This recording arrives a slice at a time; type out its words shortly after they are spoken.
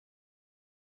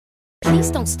Please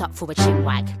don't stop for a chin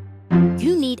wag.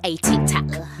 You need a tic-tac.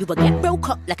 You will get broke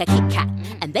up like a Kit Kat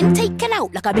and then taken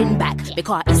out like a bin bag,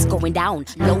 because it's going down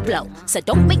low blow. So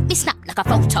don't make me snap like a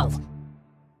photo.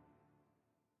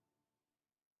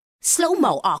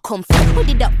 Slow-mo, I'll come through, put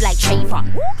it up like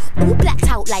Trayvon. All blacked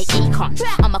out like Akon.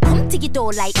 I'ma come to your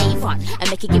door like Avon and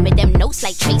make you give me them notes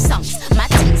like Trey songs. Mad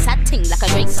ting, sad ting like a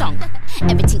Drake song.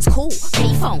 Everything's cool,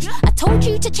 payphone. I told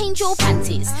you to change your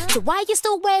panties, so why you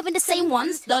still wearing the same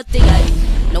ones? Bloody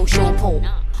no Sean Paul.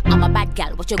 I'm a bad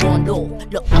gal, what you gon' do?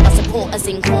 Look, I got supporters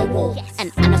in Cornwall,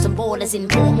 and I know some ballers in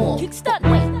Baltimore.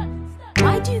 Wait,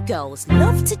 why do girls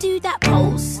love to do that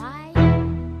pose?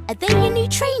 Are they your new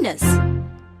trainers?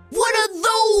 What are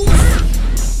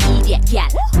those? Idiot gal,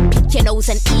 pick your nose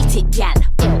and eat it gal.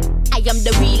 I am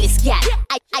the realest gal,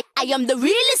 I am the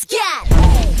realest gal.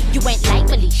 You ain't like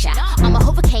Felicia, I'm a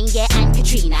hurricane, yeah, and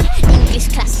Katrina. English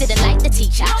class didn't like the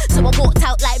teacher, so I walked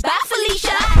out like bad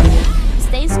Felicia.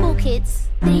 Stay in school, kids,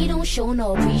 they don't show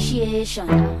no appreciation.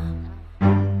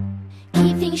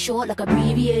 Keep things short like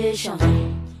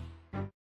abbreviation.